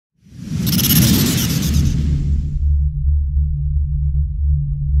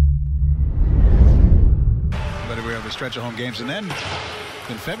stretch of home games. And then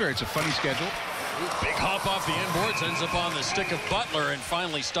in February, it's a funny schedule. Big hop off the inboards, ends up on the stick of Butler, and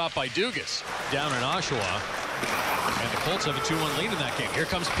finally stopped by Dugas down in Oshawa. And the Colts have a 2-1 lead in that game. Here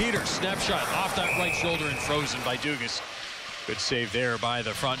comes Peters. Snapshot off that right shoulder and frozen by Dugas. Good save there by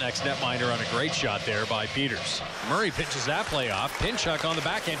the Frontenacs netminder on a great shot there by Peters. Murray pitches that play off. Pinchuk on the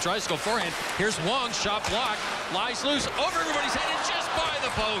backhand, tries to go forehand. Here's Wong, shot blocked, lies loose over everybody's head and just by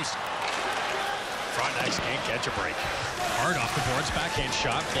the post. Frontenacs can't catch a break. Hard off the boards, backhand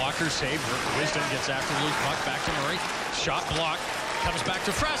shot, blocker save. Wisdom gets after the loose puck, back to Murray. Shot blocked, comes back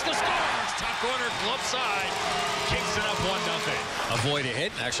to Frasca, scores! Top corner, glove side. Kingston up 1-0. Avoid a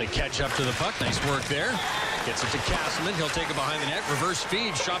hit, actually catch up to the puck. Nice work there. Gets it to Castleman. He'll take it behind the net. Reverse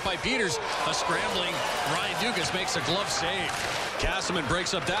feed. Shot by Peters. A scrambling Ryan Dugas makes a glove save. Castleman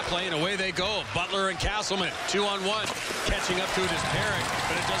breaks up that play, and away they go. Butler and Castleman, 2-on-1. Catching up to it is Perrin,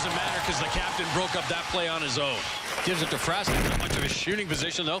 but it doesn't matter because the captain broke up that play on his own. Gives it to Frasca. Not much of a shooting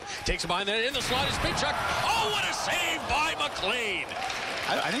position, though. Takes it behind the net. In the slot is Pinchuk. Oh, what a save by McLean.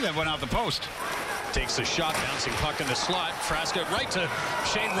 I think that went out the post. Takes the shot, bouncing puck in the slot. Frasca right to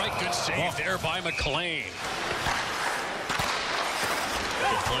Shane Wright. Good save there by McLean.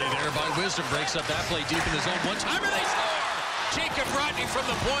 Good play there by Wisdom. Breaks up that play deep in the zone. One-timer, they score! Jacob Rodney from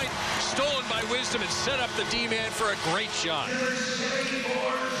the point. Stolen by Wisdom and set up the D-man for a great shot.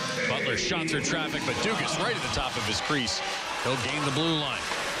 Butler shot through traffic, but Dugas right at the top of his crease. He'll gain the blue line.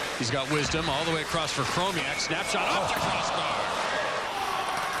 He's got Wisdom all the way across for Chromiak. Snapshot off the crossbar.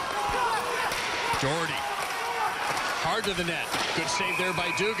 Doherty, hard to the net. Good save there by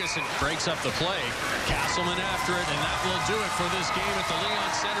Dugas and breaks up the play. Castleman after it, and that will do it for this game at the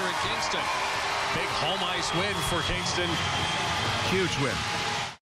Leon Center in Kingston. Big home ice win for Kingston. Huge win.